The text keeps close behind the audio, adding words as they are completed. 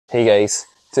Hey guys,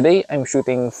 today I'm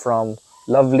shooting from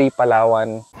lovely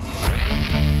Palawan.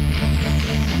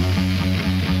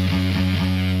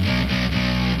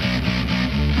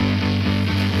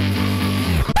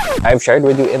 I've shared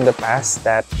with you in the past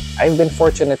that I've been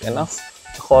fortunate enough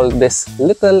to call this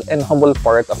little and humble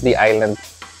part of the island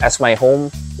as my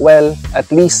home, well, at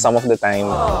least some of the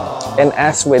time. And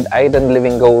as with island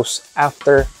living goes,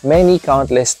 after many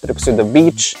countless trips to the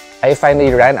beach, I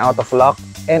finally ran out of luck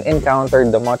and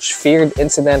encountered the much feared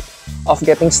incident of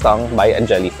getting stung by a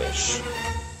jellyfish.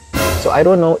 So I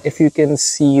don't know if you can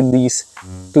see these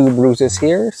two bruises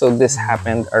here. So this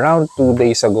happened around 2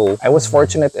 days ago. I was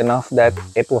fortunate enough that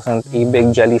it wasn't a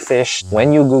big jellyfish.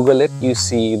 When you Google it, you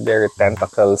see their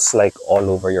tentacles like all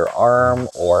over your arm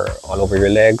or all over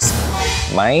your legs.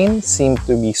 Mine seemed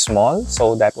to be small,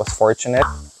 so that was fortunate.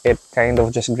 It kind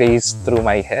of just grazed through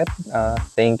my head.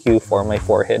 Thank you for my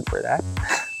forehead for that.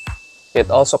 It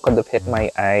also could have hit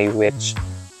my eye, which,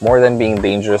 more than being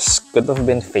dangerous, could have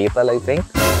been fatal, I think.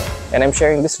 And I'm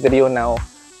sharing this video now,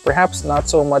 perhaps not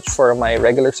so much for my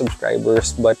regular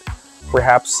subscribers, but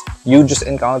perhaps you just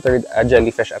encountered a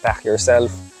jellyfish attack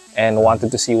yourself and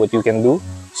wanted to see what you can do.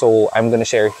 So I'm gonna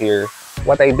share here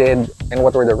what I did and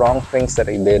what were the wrong things that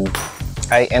I did.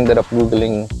 I ended up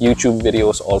Googling YouTube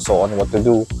videos also on what to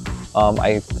do.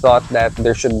 I thought that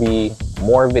there should be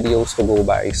more videos to go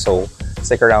by, so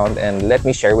stick around and let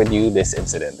me share with you this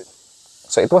incident.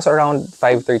 So it was around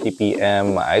 5:30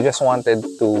 p.m. I just wanted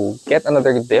to get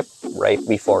another dip right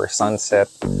before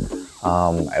sunset.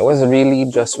 I was really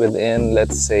just within,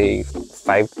 let's say,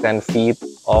 5 to 10 feet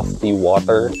of the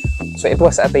water. So it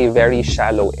was at a very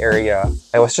shallow area.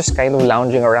 I was just kind of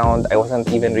lounging around. I wasn't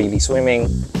even really swimming.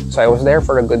 So I was there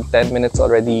for a good 10 minutes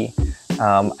already.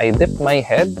 I dipped my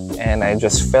head and I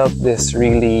just felt this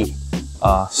really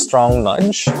strong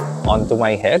nudge onto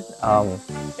my head.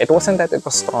 It wasn't that it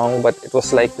was strong, but it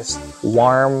was like this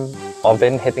warm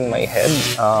oven hitting my head.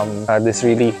 This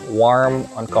really warm,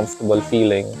 uncomfortable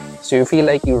feeling. So you feel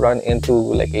like you run into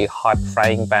like a hot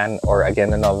frying pan or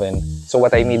again an oven. So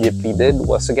what I immediately did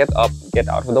was to get up, get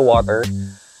out of the water.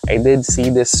 I did see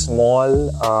this small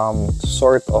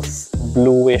sort of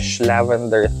bluish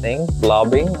lavender thing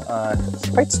blobbing. It's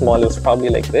quite small. It was probably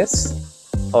like this.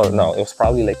 Oh no, it was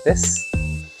probably like this.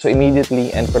 So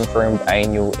immediately and confirmed, I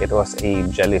knew it was a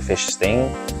jellyfish sting.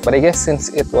 But I guess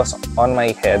since it was on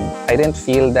my head, I didn't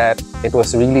feel that it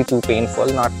was really too painful,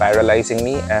 not paralyzing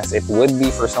me as it would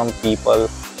be for some people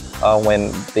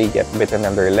when they get bitten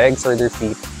on their legs or their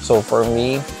feet. So for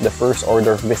me, the first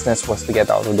order of business was to get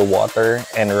out of the water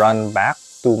and run back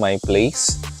to my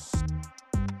place.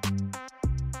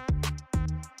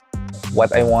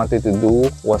 What I wanted to do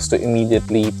was to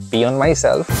immediately pee on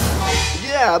myself.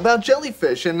 Yeah, about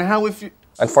jellyfish and how if you...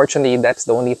 Unfortunately, that's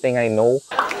the only thing I know.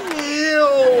 Ew!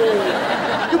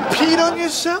 You peed on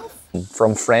yourself?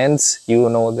 From friends, you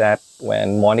know that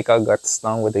when Monica got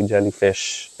stung with a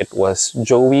jellyfish, it was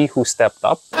Joey who stepped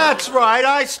up. That's right,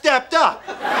 I stepped up!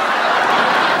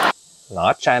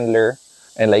 Not Chandler.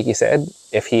 And like he said,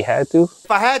 if he had to... If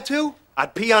I had to,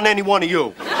 I'd pee on any one of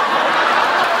you.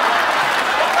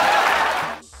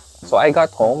 So I got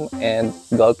home and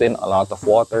gulped in a lot of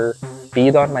water,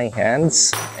 peed on my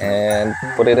hands, and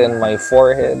put it in my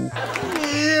forehead.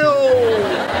 Ew!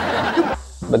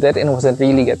 But then it wasn't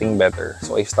really getting better.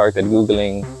 So I started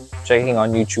Googling, checking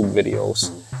on YouTube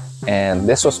videos. And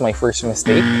this was my first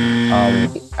mistake.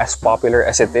 As popular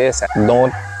as it is,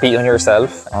 don't pee on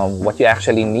yourself. What you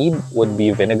actually need would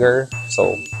be vinegar.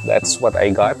 So that's what I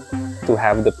got to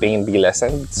have the pain be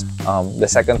lessened. The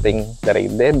second thing that I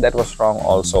did that was wrong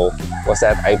also was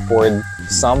that I poured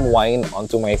some wine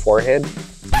onto my forehead.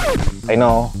 I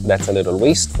know that's a little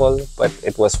wasteful, but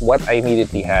it was what I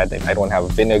immediately had, and I don't have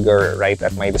vinegar right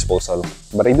at my disposal.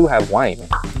 But I do have wine.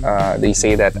 They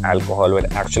say that alcohol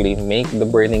would actually make the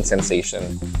burning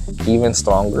sensation even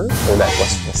stronger, so that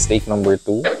was mistake number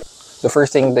 2. The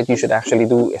first thing that you should actually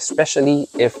do, especially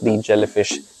if the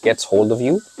jellyfish gets hold of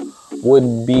you,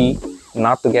 would be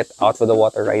not to get out of the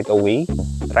water right away.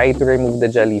 Try to remove the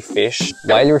jellyfish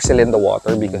while you're still in the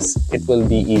water because it will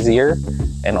be easier.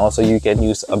 And also you can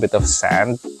use a bit of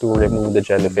sand to remove the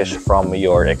jellyfish from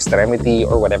your extremity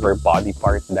or whatever body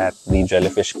part that the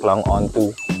jellyfish clung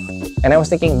onto. And I was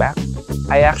thinking back,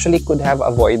 I actually could have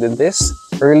avoided this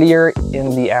earlier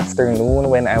in the afternoon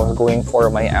when I was going for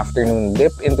my afternoon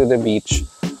dip into the beach.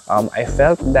 I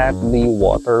felt that the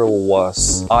water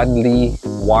was oddly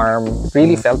warm,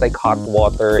 really felt like hot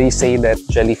water. They say that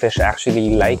jellyfish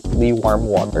actually like the warm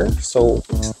water. So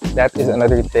that is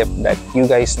another tip that you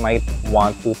guys might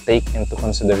want to take into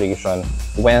consideration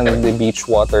when the beach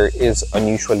water is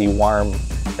unusually warm.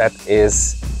 That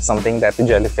is something that the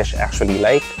jellyfish actually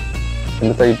like. And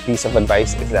the third piece of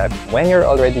advice is that when you're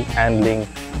already handling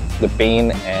the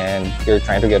pain and you're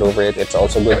trying to get over it, it's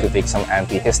also good to take some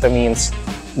antihistamines.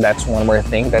 That's one more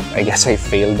thing that I guess I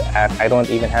failed at. I don't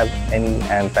even have any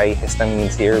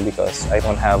antihistamines here because I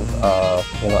don't have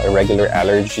a regular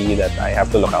allergy that I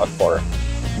have to look out for.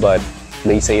 But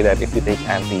they say that if you take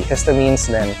antihistamines,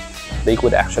 then they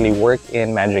could actually work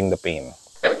in managing the pain.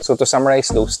 So to summarize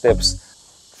those tips,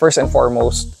 first and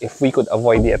foremost, if we could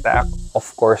avoid the attack,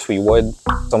 of course we would.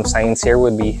 Some signs here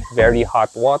would be very hot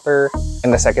water.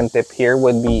 And the second tip here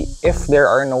would be if there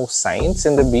are no signs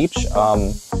in the beach,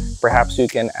 perhaps you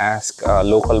can ask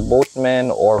local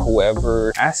boatmen or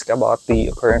whoever, ask about the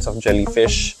occurrence of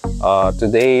jellyfish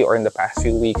today or in the past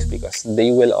few weeks, because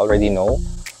they will already know.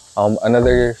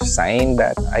 Another sign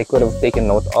that I could have taken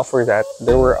note of were that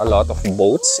there were a lot of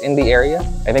boats in the area.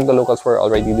 I think the locals were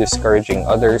already discouraging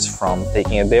others from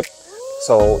taking a dip.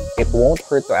 So it won't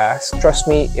hurt to ask. Trust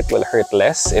me, it will hurt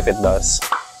less if it does.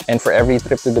 And for every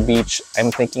trip to the beach,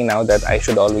 I'm thinking now that I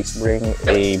should always bring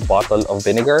a bottle of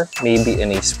vinegar, maybe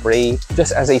in a spray,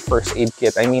 just as a first aid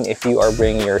kit. I mean, if you are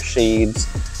bringing your shades,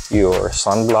 your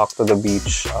sunblock to the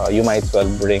beach, you might as well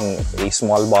bring a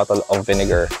small bottle of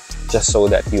vinegar just so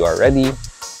that you are ready.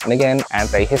 And again,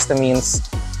 antihistamines,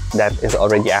 that is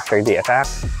already after the attack.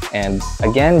 And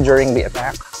again, during the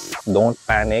attack, don't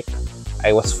panic.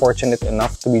 I was fortunate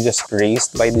enough to be just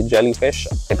grazed by the jellyfish.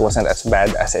 It wasn't as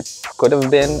bad as it could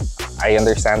have been. I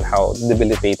understand how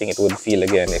debilitating it would feel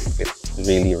again if it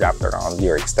really wrapped around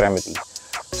your extremity.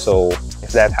 So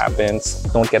if that happens,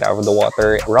 don't get out of the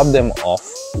water. Rub them off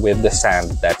with the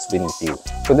sand that's beneath you.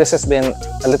 So this has been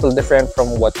a little different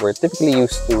from what we're typically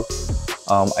used to.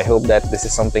 I hope that this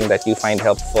is something that you find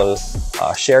helpful.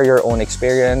 Share your own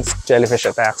experience. Jellyfish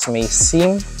attacks may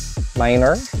seem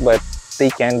minor, but they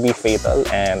can be fatal,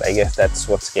 and I guess that's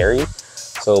what's scary.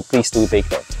 So please do take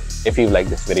note. If you like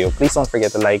this video, please don't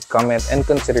forget to like, comment, and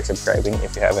consider subscribing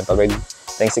if you haven't already.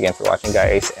 Thanks again for watching,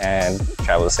 guys, and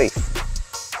travel safe.